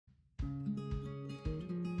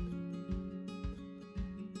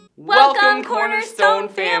Welcome, Cornerstone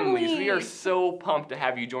families! We are so pumped to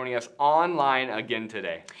have you joining us online again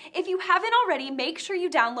today. If you haven't already, make sure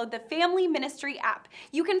you download the Family Ministry app.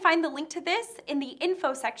 You can find the link to this in the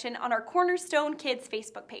info section on our Cornerstone Kids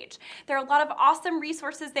Facebook page. There are a lot of awesome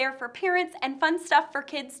resources there for parents and fun stuff for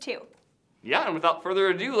kids too. Yeah, and without further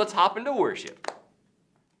ado, let's hop into worship.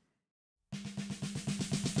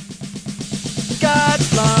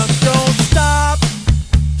 God's love don't stop,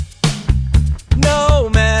 no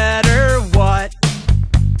matter what.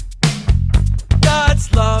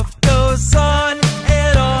 God's love goes on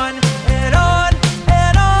and on and on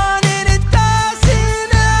and on, and it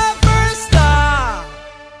doesn't ever stop.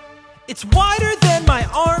 It's wider than my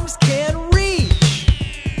arms can reach.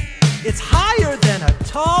 It's higher than a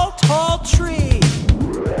tall, tall tree.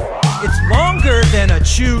 It's longer than a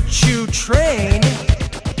choo-choo train.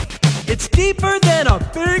 It's deeper than a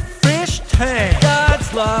big fish tank.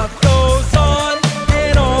 God's love goes on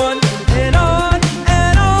and on and on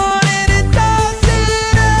and on, and it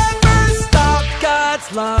doesn't ever stop.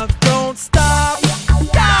 God's love don't stop.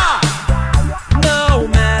 Stop! No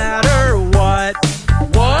matter what.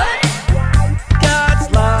 What?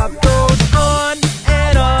 God's love goes on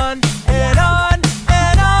and on and on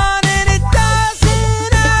and on, and it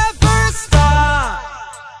doesn't ever stop.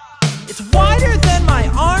 It's wider than my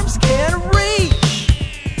arms can reach.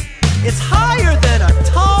 It's higher than a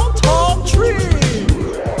tall, tall tree.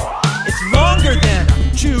 It's longer than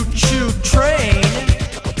a choo-choo train.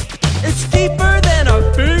 It's deeper than a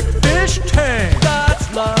big fish tank. God's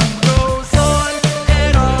love goes on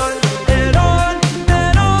and on and on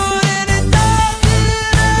and on, and it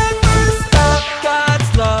doesn't ever stop.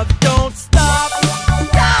 God's love don't stop.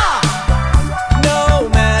 Stop! No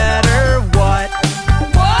matter what.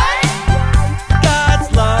 What? God's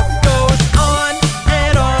love goes on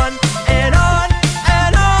and on and on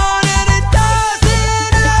and on, and it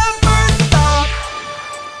doesn't ever stop.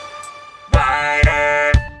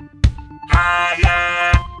 Wider,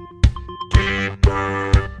 higher,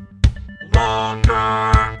 deeper, longer.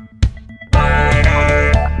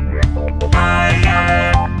 Wider,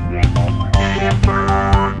 higher, deeper,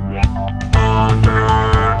 longer.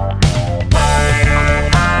 Wider,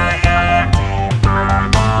 higher, deeper,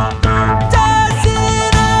 longer.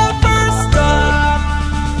 Doesn't ever stop.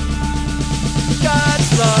 God's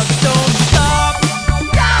love don't stop.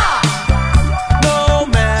 Stop! No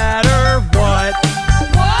matter what.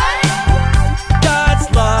 What? God's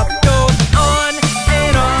love goes on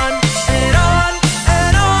and on and on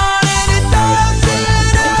and on, and it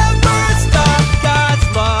doesn't ever stop. God's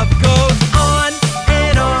love goes on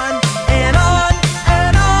and on and on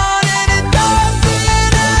and on, and it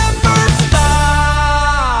doesn't ever stop.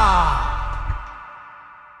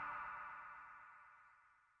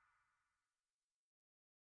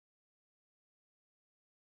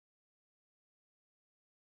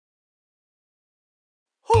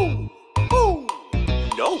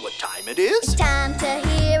 You know what time it is? Time to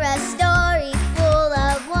hear a story full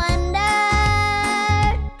of wonder.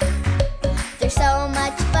 There's so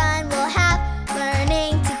much fun we'll have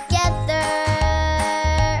learning together.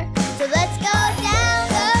 So let's go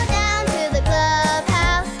down to the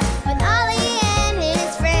clubhouse with Ollie and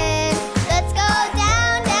his friends. Let's go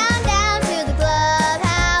down to the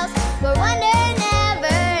clubhouse where wonder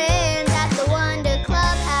never ends at the Wonder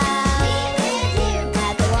Clubhouse.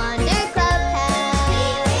 At the Wonder Clubhouse.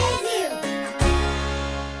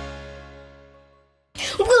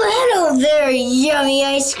 Well, hello there, yummy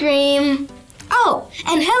ice cream. Oh,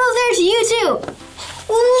 and hello there to you too.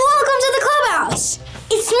 Welcome to the clubhouse.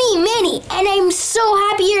 It's me, Manny, and I'm so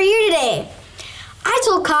happy you're here today. I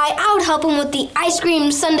told Kai I would help him with the ice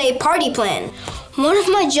cream Sunday party plan. One of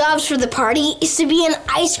my jobs for the party is to be an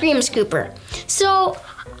ice cream scooper. So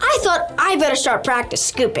I thought I better start practice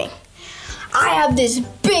scooping. I have this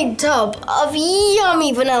big tub of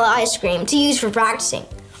yummy vanilla ice cream to use for practicing.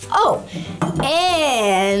 Oh,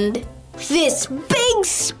 and this big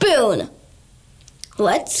spoon.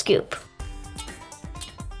 Let's scoop.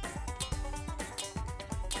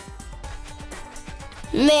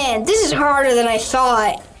 Man, this is harder than I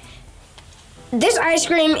thought. This ice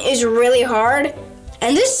cream is really hard,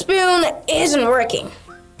 and this spoon isn't working.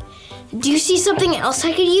 Do you see something else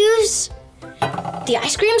I could use? The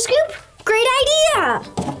ice cream scoop? Great idea!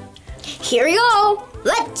 Here we go.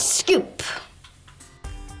 Let's scoop.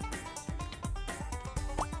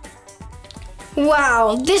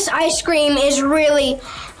 Wow, this ice cream is really,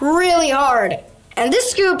 really hard. And this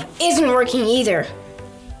scoop isn't working either.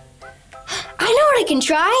 I know what I can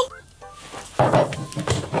try.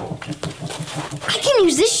 I can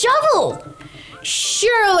use this shovel.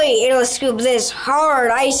 Surely it'll scoop this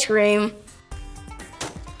hard ice cream.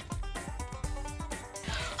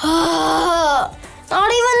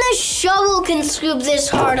 Not even the shovel can scoop this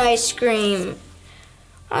hard ice cream.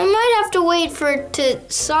 I might have to wait for it to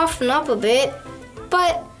soften up a bit,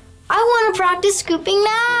 but I want to practice scooping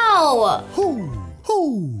now. Hoo,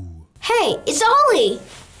 hoo. Hey, it's Ollie.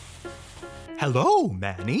 Hello,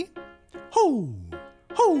 Manny. Hoo,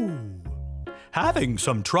 hoo. Having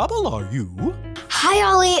some trouble, are you? Hi,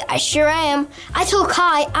 Ollie. I sure am. I told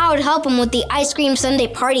Kai I would help him with the ice cream sundae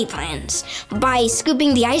party plans by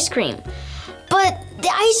scooping the ice cream. But the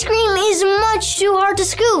ice cream is much too hard to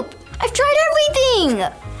scoop. I've tried everything.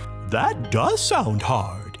 That does sound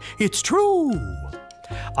hard. It's true.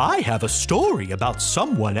 I have a story about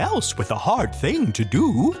someone else with a hard thing to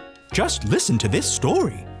do. Just listen to this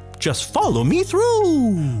story. Just follow me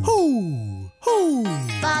through. Hoo, hoo.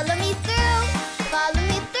 Follow me through, follow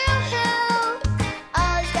me through, hoo.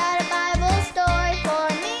 Ollie's got a Bible story for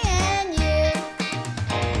me and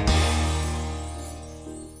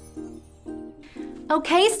you.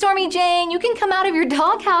 Okay, Stormy Jane, you can come out of your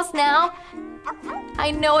doghouse now.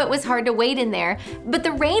 I know it was hard to wait in there, but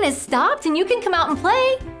the rain has stopped and you can come out and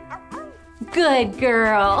play. Good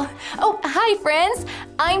girl. Oh, hi friends.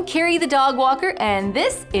 I'm Carrie the dog walker and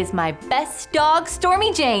this is my best dog,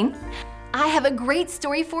 Stormy Jane. I have a great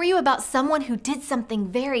story for you about someone who did something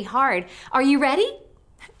very hard. Are you ready?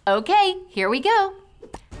 Okay, here we go.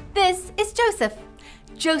 This is Joseph.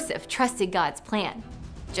 Joseph trusted God's plan.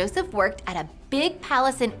 Joseph worked at a big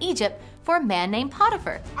palace in Egypt for a man named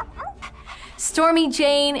Potiphar. Stormy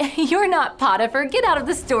Jane, you're not Potiphar. Get out of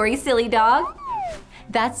the story, silly dog.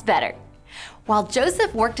 That's better. While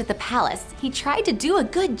Joseph worked at the palace, he tried to do a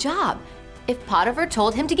good job. If Potiphar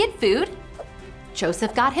told him to get food,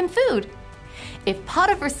 Joseph got him food. If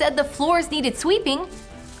Potiphar said the floors needed sweeping,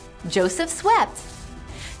 Joseph swept.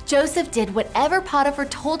 Joseph did whatever Potiphar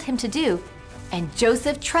told him to do, and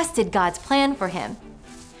Joseph trusted God's plan for him.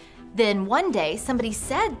 Then one day, somebody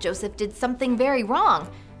said Joseph did something very wrong.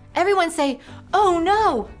 Everyone say, "Oh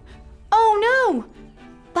no! Oh no!"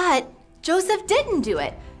 But Joseph didn't do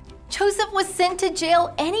it. Joseph was sent to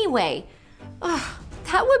jail anyway. Ugh,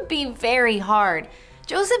 that would be very hard.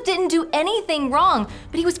 Joseph didn't do anything wrong,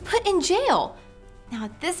 but he was put in jail. Now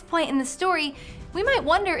at this point in the story, we might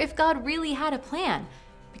wonder if God really had a plan,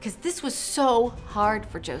 because this was so hard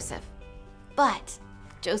for Joseph. But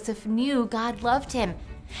Joseph knew God loved him,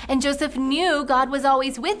 and Joseph knew God was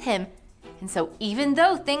always with him. And so even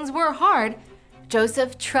though things were hard,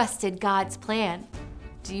 Joseph trusted God's plan.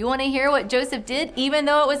 Do you want to hear what Joseph did even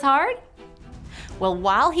though it was hard? Well,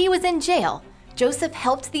 while he was in jail, Joseph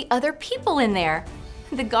helped the other people in there.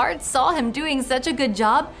 The guards saw him doing such a good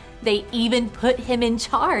job, they even put him in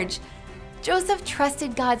charge. Joseph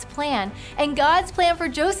trusted God's plan, and God's plan for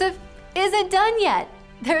Joseph isn't done yet.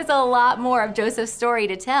 There's a lot more of Joseph's story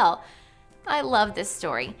to tell. I love this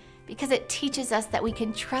story because it teaches us that we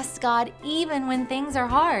can trust God even when things are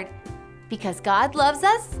hard. Because God loves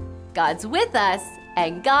us, God's with us,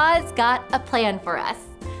 and God's got a plan for us.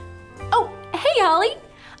 Oh, hey Ollie.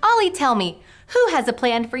 Ollie, tell me, who has a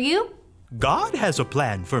plan for you? God has a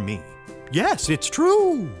plan for me. Yes, it's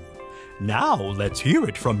true. Now let's hear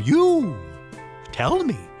it from you. Tell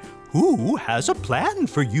me, who has a plan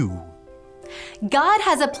for you? God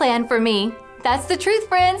has a plan for me. That's the truth,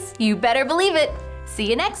 friends. You better believe it. See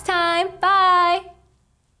you next time. Bye.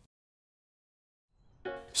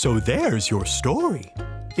 So there's your story.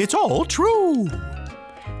 It's all true.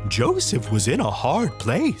 Joseph was in a hard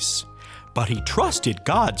place, but he trusted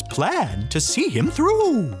God's plan to see him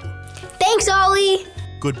through. Thanks, Ollie.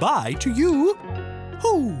 Goodbye to you.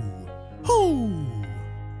 Hoo, hoo.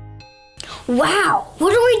 Wow,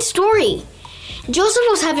 what a great story. Joseph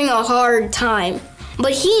was having a hard time,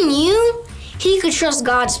 but he knew he could trust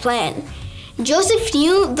God's plan. Joseph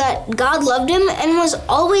knew that God loved him and was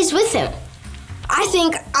always with him. I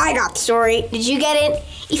think I got the story. Did you get it?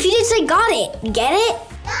 If you did, say got it. Get it?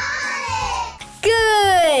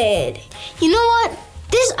 Got it! Good. You know what?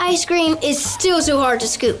 This ice cream is still too hard to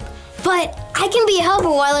scoop, but I can be a helper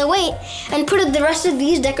while I wait and put up the rest of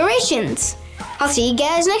these decorations. I'll see you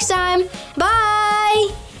guys next time.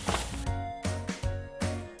 Bye!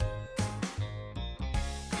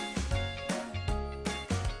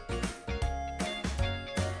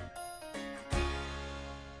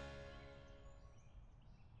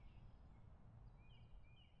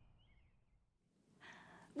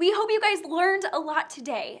 We hope you guys learned a lot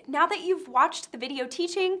today. Now that you've watched the video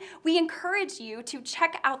teaching, we encourage you to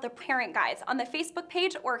check out the parent guides on the Facebook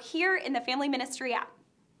page or here in the Family Ministry app.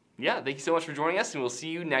 Yeah, thank you so much for joining us, and we'll see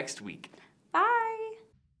you next week. Bye.